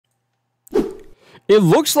It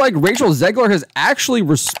looks like Rachel Zegler has actually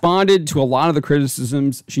responded to a lot of the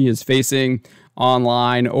criticisms she is facing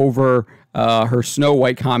online over her Snow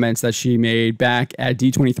White comments that she made back at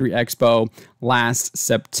D23 Expo last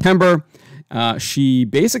September. She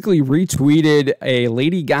basically retweeted a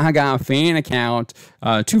Lady Gaga fan account,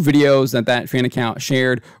 two videos that fan account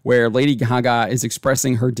shared where Lady Gaga is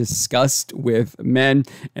expressing her disgust with men.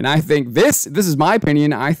 And I think this is my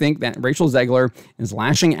opinion. I think that Rachel Zegler is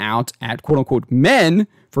lashing out at quote unquote men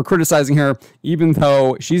for criticizing her, even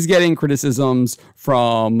though she's getting criticisms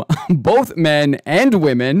from both men and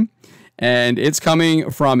women. And it's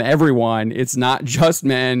coming from everyone. It's not just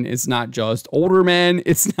men. It's not just older men.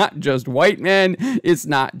 It's not just white men. It's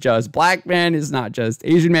not just black men. It's not just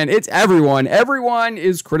Asian men. It's everyone. Everyone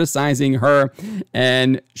is criticizing her.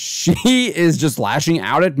 And she is just lashing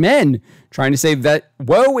out at men, trying to say that,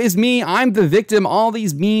 woe is me. I'm the victim. All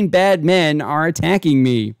these mean, bad men are attacking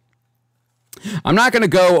me. I'm not going to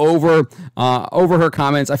go over her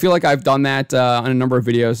comments. I feel like I've done that on a number of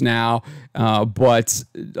videos now. But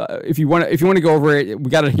if you want to go over it,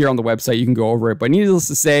 we got it here on the website. You can go over it. But needless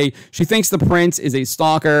to say, she thinks the prince is a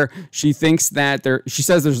stalker. She thinks that she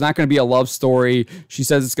says there's not going to be a love story. She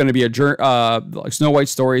says it's going to be like Snow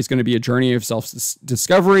White's story is going to be a journey of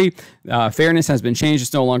self-discovery. Fairness has been changed.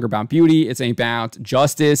 It's no longer about beauty. It's about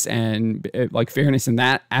justice and like fairness in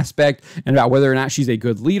that aspect, and about whether or not she's a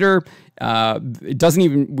good leader. We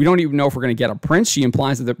don't even know if we're going to get a prince. She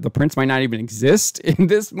implies that the prince might not even exist in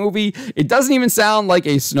this movie. It doesn't even sound like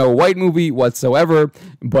a Snow White movie whatsoever,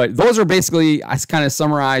 but those are basically, I kind of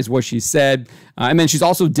summarize what she said. And then she's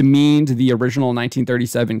also demeaned the original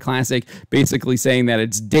 1937 classic, basically saying that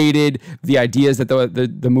it's dated. The ideas that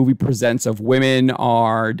the movie presents of women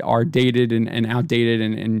are dated and outdated,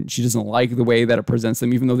 and she doesn't like the way that it presents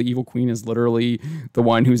them, even though the evil queen is literally the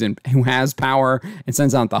one who has power and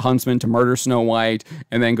sends out the huntsman to murder Snow White,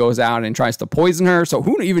 and then goes out and tries to poison her. So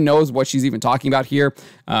who even knows what she's even talking about here?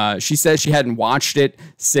 She says she hadn't watched it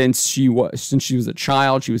since she was a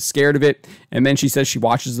child. She was scared of it, and then she says she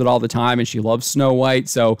watches it all the time and she loves Snow White.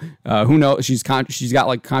 So who knows? She's got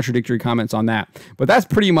like contradictory comments on that, but that's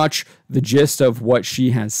pretty much the gist of what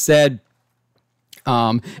she has said.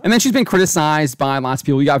 And then she's been criticized by lots of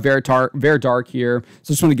people. We got very dark here.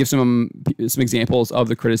 So just want to give some examples of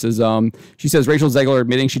the criticism. She says Rachel Zegler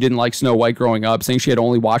admitting she didn't like Snow White growing up, saying she had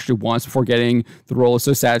only watched it once before getting the role is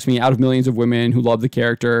so sad to me. Out of millions of women who love the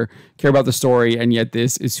character, care about the story, and yet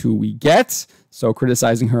this is who we get. So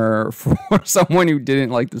criticizing her for someone who didn't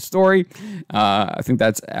like the story. I think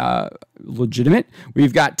that's legitimate.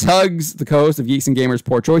 We've got Tugs, the co-host of Geeks and Gamers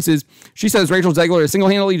Poor Choices. She says Rachel Zegler is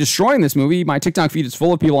single-handedly destroying this movie. My TikTok feed is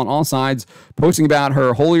full of people on all sides posting about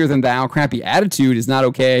her holier-than-thou crappy attitude is not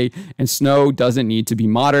okay, and Snow doesn't need to be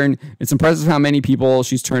modern. It's impressive how many people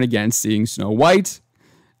she's turned against seeing Snow White.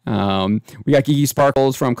 We got Geeky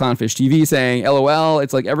Sparkles from Clownfish TV saying, LOL,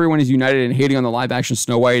 it's like everyone is united in hating on the live action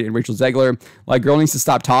Snow White and Rachel Zegler. Like, girl needs to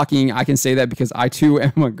stop talking. I can say that because I too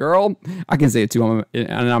am a girl. I can say it too.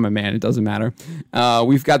 I'm a man. It doesn't matter.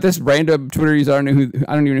 We've got this random Twitter user. I don't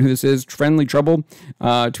even know who this is. Friendly Trouble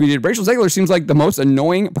tweeted, Rachel Zegler seems like the most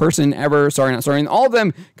annoying person ever. Sorry, not sorry. And all of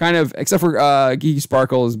them kind of, except for Geeky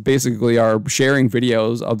Sparkles, basically are sharing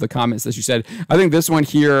videos of the comments that she said. I think this one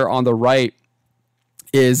here on the right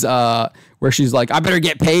is where she's like, I better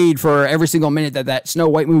get paid for every single minute that Snow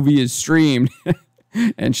White movie is streamed.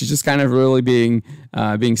 And she's just kind of really being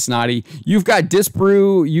snotty. You've got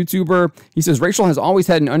Disbrew, YouTuber. He says, Rachel has always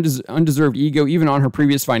had an undeserved ego, even on her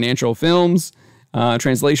previous financial films.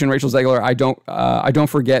 Translation, Rachel Zegler, I don't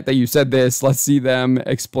forget that you said this. Let's see them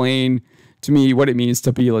explain to me what it means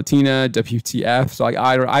to be a Latina, WTF. So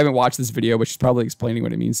I haven't watched this video, but she's probably explaining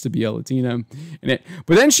what it means to be a Latina in it.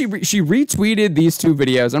 But then she retweeted these two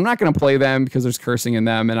videos. I'm not going to play them because there's cursing in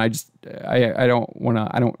them, and I don't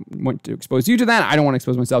want to expose you to that. I don't want to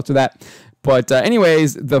expose myself to that. But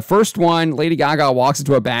anyways, the first one, Lady Gaga walks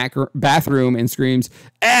into a bathroom and screams,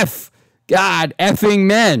 F God effing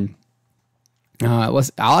men.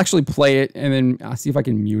 I'll actually play it, and then I'll see if I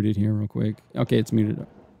can mute it here real quick. Okay, it's muted.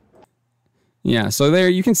 Yeah, so there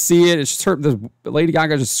you can see it. It's just her, the Lady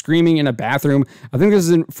Gaga just screaming in a bathroom. I think this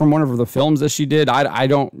is from one of the films that she did. I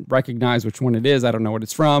don't recognize which one it is. I don't know what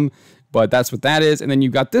it's from, but that's what that is. And then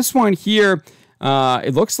you've got this one here.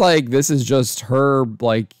 It looks like this is just her,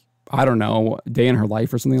 like, I don't know, day in her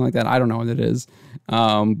life or something like that. I don't know what it is.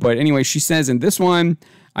 But anyway, she says in this one,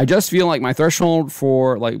 I just feel like my threshold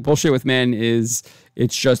for like bullshit with men is,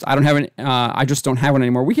 it's just, I just don't have one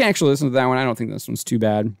anymore. We can actually listen to that one. I don't think this one's too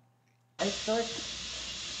bad. I feel like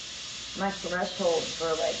my threshold for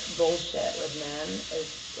like bullshit with men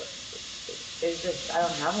is just, I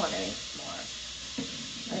don't have one anymore.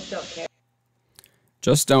 I just don't care.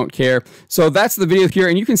 Just don't care. So that's the video here.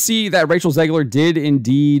 And you can see that Rachel Zegler did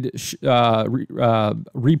indeed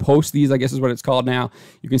repost these, I guess is what it's called now.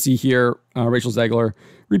 You can see here, Rachel Zegler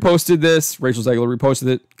reposted this. Rachel Zegler reposted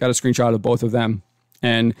it. Got a screenshot of both of them.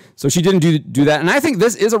 And so she didn't do that. And I think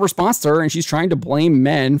this is a response to her, and she's trying to blame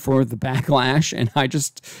men for the backlash. And I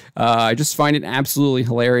just find it absolutely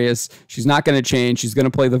hilarious. She's not going to change. She's going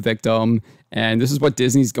to play the victim. And this is what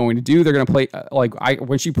Disney's going to do. They're going to play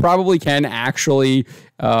when she probably can actually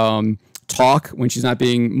talk when she's not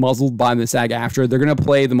being muzzled by the SAG-AFTRA. They're going to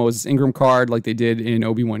play the Moses Ingram card like they did in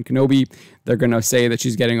Obi-Wan Kenobi. They're going to say that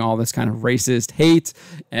she's getting all this kind of racist hate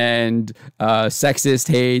and sexist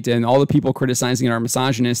hate, and all the people criticizing her are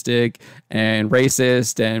misogynistic and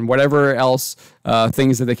racist and whatever else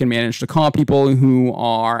things that they can manage to call people who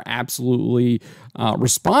are absolutely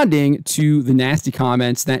responding to the nasty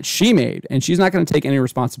comments that she made. And she's not going to take any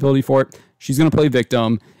responsibility for it. She's going to play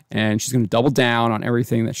victim, and she's going to double down on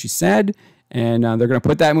everything that she said. And they're going to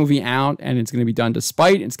put that movie out, and it's going to be done to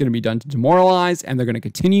spite. It's going to be done to demoralize, and they're going to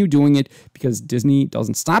continue doing it because Disney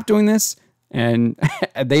doesn't stop doing this. And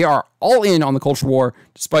they are all in on the culture war,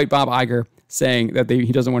 despite Bob Iger saying that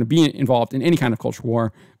he doesn't want to be involved in any kind of culture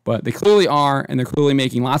war. But they clearly are, and they're clearly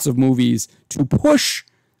making lots of movies to push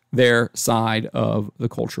their side of the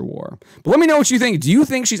culture war. But let me know what you think. Do you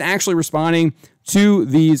think she's actually responding to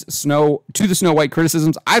the Snow White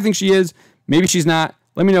criticisms? I think she is. Maybe she's not.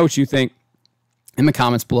 Let me know what you think in the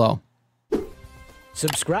comments below.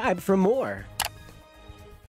 Subscribe for more.